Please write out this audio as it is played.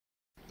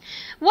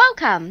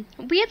Welcome!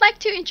 We'd like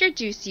to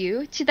introduce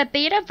you to the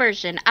beta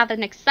version of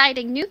an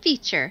exciting new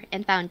feature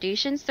in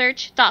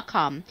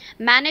FoundationSearch.com,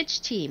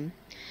 Manage Team.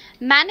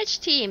 Manage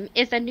Team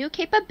is a new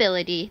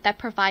capability that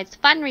provides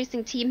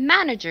fundraising team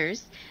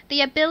managers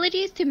the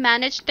abilities to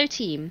manage their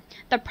team,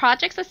 the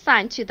projects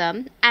assigned to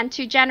them, and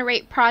to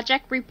generate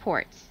project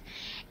reports.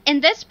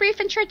 In this brief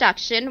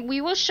introduction, we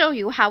will show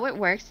you how it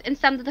works and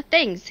some of the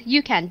things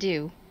you can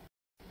do.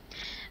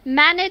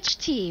 Manage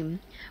Team.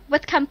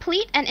 With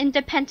complete and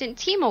independent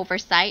team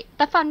oversight,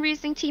 the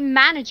Fundraising Team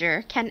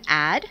Manager can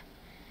add,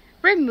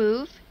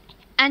 remove,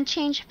 and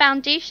change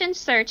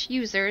FoundationSearch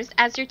users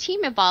as your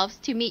team evolves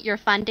to meet your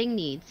funding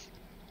needs.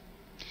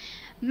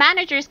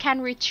 Managers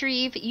can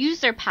retrieve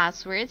user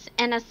passwords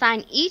and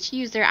assign each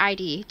user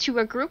ID to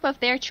a group of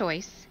their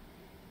choice.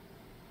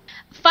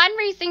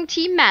 Fundraising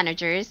Team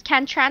Managers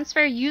can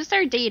transfer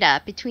user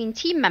data between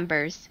team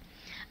members,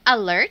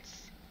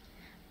 alerts,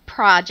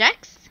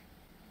 projects,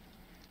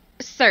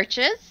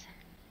 searches,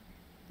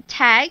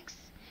 tags,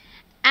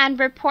 and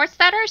reports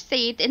that are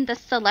saved in the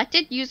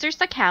selected user's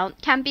account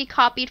can be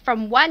copied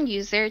from one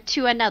user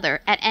to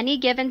another at any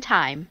given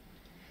time.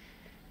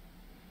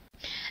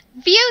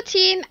 View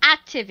team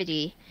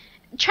activity.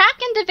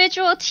 Track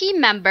individual team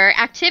member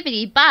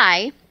activity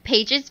by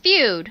pages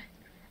viewed,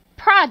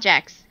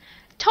 projects,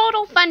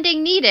 total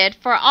funding needed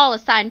for all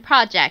assigned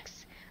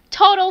projects,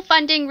 total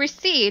funding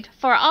received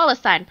for all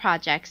assigned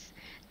projects,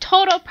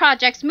 total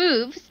projects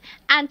moves,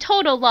 and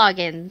total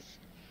logins.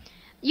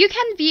 You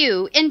can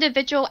view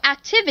individual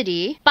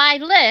activity by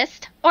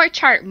list or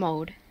chart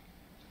mode.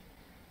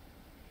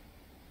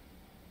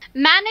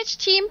 Manage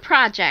team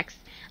projects.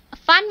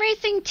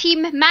 Fundraising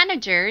team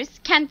managers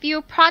can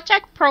view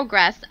project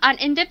progress on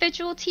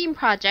individual team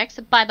projects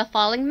by the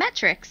following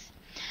metrics: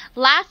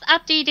 last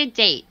updated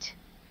date,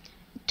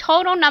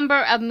 total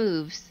number of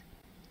moves,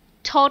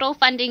 total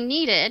funding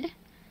needed,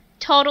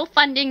 total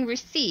funding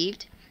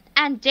received,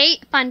 and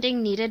date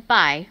funding needed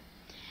by.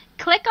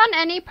 Click on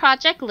any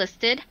project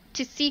listed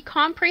to see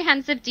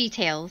comprehensive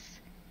details.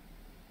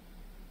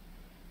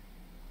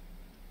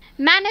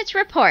 Manage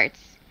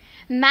reports.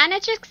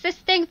 Manage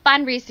existing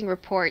fundraising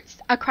reports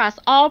across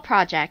all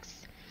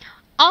projects.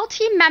 All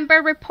team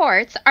member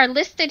reports are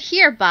listed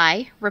here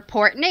by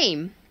report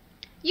name,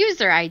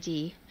 user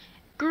ID,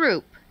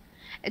 group,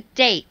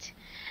 date,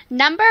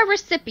 number of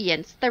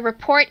recipients the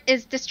report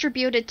is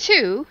distributed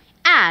to,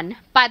 and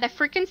by the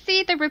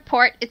frequency the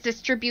report is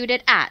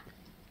distributed at.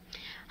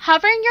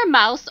 Hovering your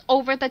mouse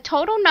over the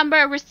total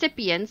number of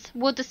recipients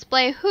will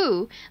display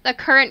who the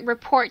current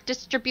report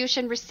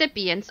distribution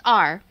recipients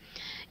are.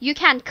 You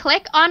can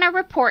click on a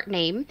report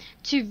name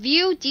to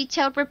view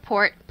detailed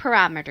report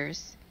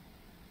parameters.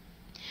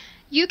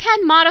 You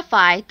can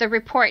modify the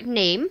report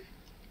name,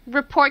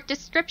 report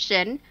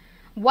description,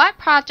 what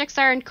projects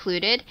are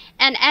included,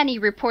 and any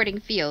reporting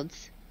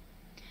fields.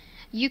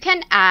 You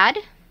can add,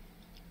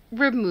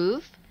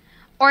 remove,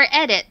 or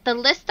edit the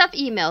list of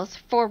emails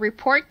for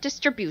report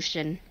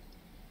distribution.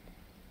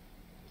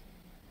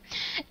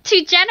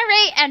 To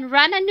generate and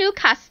run a new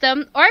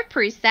custom or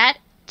preset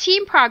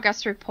team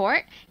progress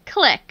report,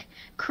 click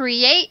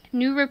Create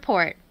New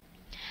Report.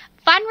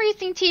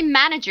 Fundraising team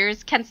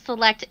managers can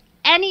select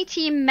any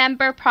team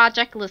member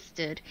project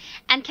listed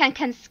and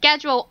can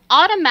schedule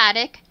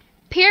automatic,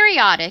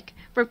 periodic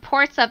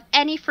reports of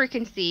any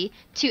frequency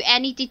to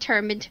any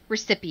determined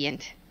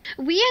recipient.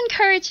 We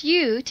encourage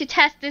you to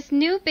test this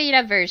new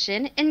beta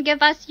version and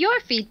give us your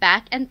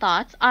feedback and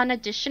thoughts on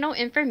additional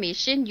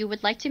information you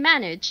would like to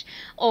manage,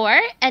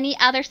 or any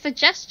other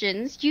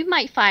suggestions you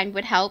might find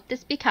would help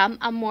this become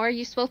a more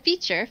useful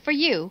feature for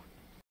you.